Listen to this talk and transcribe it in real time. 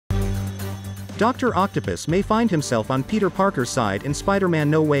Dr. Octopus may find himself on Peter Parker's side in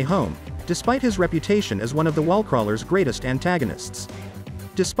Spider-Man No Way Home, despite his reputation as one of the wallcrawler's greatest antagonists.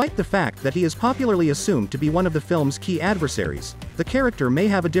 Despite the fact that he is popularly assumed to be one of the film's key adversaries, the character may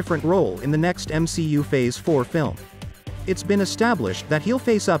have a different role in the next MCU Phase 4 film. It's been established that he'll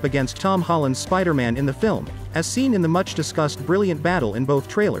face up against Tom Holland's Spider-Man in the film, as seen in the much-discussed brilliant battle in both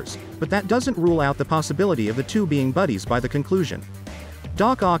trailers, but that doesn't rule out the possibility of the two being buddies by the conclusion.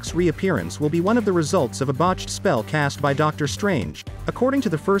 Doc Ock's reappearance will be one of the results of a botched spell cast by Doctor Strange, according to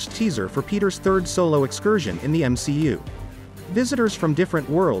the first teaser for Peter's third solo excursion in the MCU. Visitors from different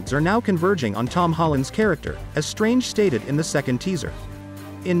worlds are now converging on Tom Holland's character, as Strange stated in the second teaser.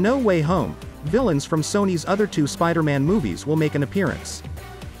 In No Way Home, villains from Sony's other two Spider-Man movies will make an appearance.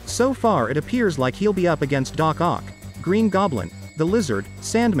 So far it appears like he'll be up against Doc Ock, Green Goblin, the Lizard,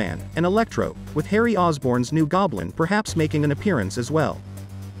 Sandman, and Electro, with Harry Osborn's new Goblin perhaps making an appearance as well.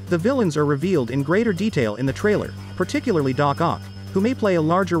 The villains are revealed in greater detail in the trailer, particularly Doc Ock, who may play a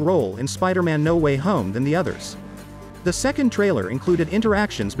larger role in Spider-Man No Way Home than the others. The second trailer included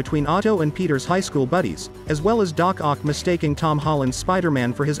interactions between Otto and Peter's high school buddies, as well as Doc Ock mistaking Tom Holland's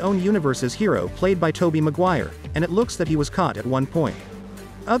Spider-Man for his own universe's hero played by Tobey Maguire, and it looks that he was caught at one point.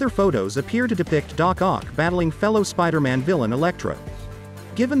 Other photos appear to depict Doc Ock battling fellow Spider-Man villain Electro.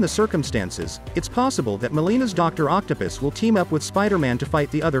 Given the circumstances, it's possible that Molina's Dr. Octopus will team up with Spider-Man to fight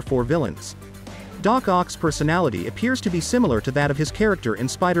the other four villains. Doc Ock's personality appears to be similar to that of his character in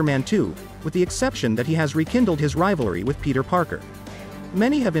Spider-Man 2, with the exception that he has rekindled his rivalry with Peter Parker.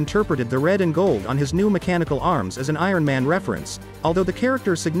 Many have interpreted the red and gold on his new mechanical arms as an Iron Man reference, although the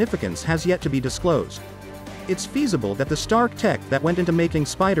character's significance has yet to be disclosed. It's feasible that the Stark tech that went into making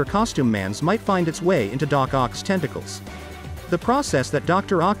Spider Costume Mans might find its way into Doc Ock's tentacles. The process that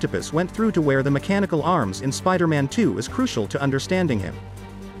Dr. Octopus went through to wear the mechanical arms in Spider-Man 2 is crucial to understanding him.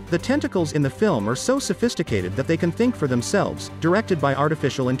 The tentacles in the film are so sophisticated that they can think for themselves, directed by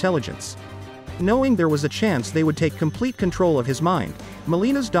artificial intelligence. Knowing there was a chance they would take complete control of his mind,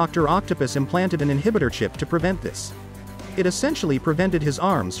 Molina's Dr. Octopus implanted an inhibitor chip to prevent this. It essentially prevented his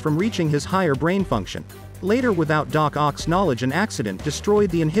arms from reaching his higher brain function. Later, without Doc Ock's knowledge, an accident destroyed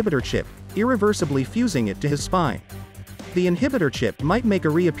the inhibitor chip, irreversibly fusing it to his spine. The inhibitor chip might make a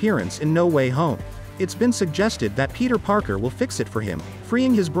reappearance in No Way Home. It's been suggested that Peter Parker will fix it for him,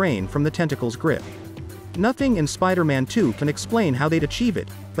 freeing his brain from the tentacle's grip. Nothing in Spider-Man 2 can explain how they'd achieve it,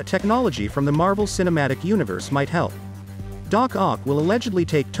 but technology from the Marvel Cinematic Universe might help. Doc Ock will allegedly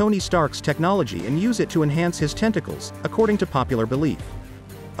take Tony Stark's technology and use it to enhance his tentacles, according to popular belief.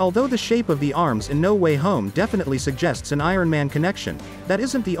 Although the shape of the arms in No Way Home definitely suggests an Iron Man connection, that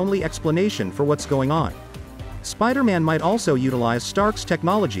isn't the only explanation for what's going on. Spider-Man might also utilize Stark's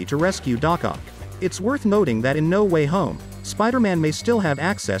technology to rescue Doc Ock. It's worth noting that in No Way Home, Spider-Man may still have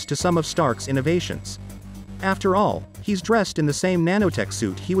access to some of Stark's innovations. After all, he's dressed in the same nanotech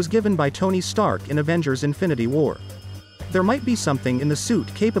suit he was given by Tony Stark in Avengers Infinity War. There might be something in the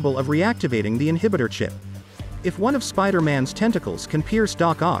suit capable of reactivating the inhibitor chip. If one of Spider-Man's tentacles can pierce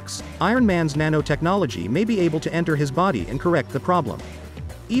Doc Ock's, Iron Man's nanotechnology may be able to enter his body and correct the problem.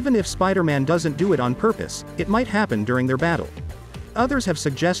 Even if Spider-Man doesn't do it on purpose, it might happen during their battle. Others have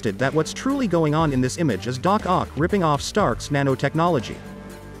suggested that what's truly going on in this image is Doc Ock ripping off Stark's nanotechnology.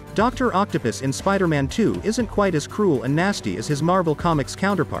 Dr. Octopus in Spider-Man 2 isn't quite as cruel and nasty as his Marvel Comics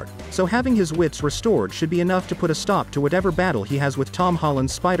counterpart, so having his wits restored should be enough to put a stop to whatever battle he has with Tom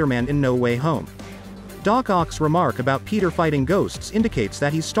Holland's Spider-Man in No Way Home. Doc Ock's remark about Peter fighting ghosts indicates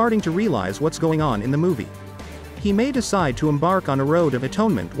that he's starting to realize what's going on in the movie. He may decide to embark on a road of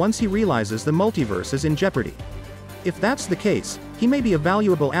atonement once he realizes the multiverse is in jeopardy. If that's the case, he may be a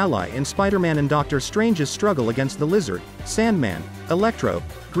valuable ally in Spider-Man and Doctor Strange's struggle against the Lizard, Sandman, Electro,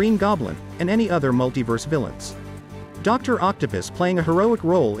 Green Goblin, and any other multiverse villains. Dr. Octopus playing a heroic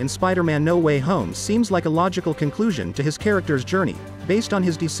role in Spider-Man No Way Home seems like a logical conclusion to his character's journey, based on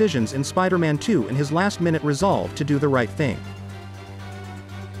his decisions in Spider-Man 2 and his last-minute resolve to do the right thing.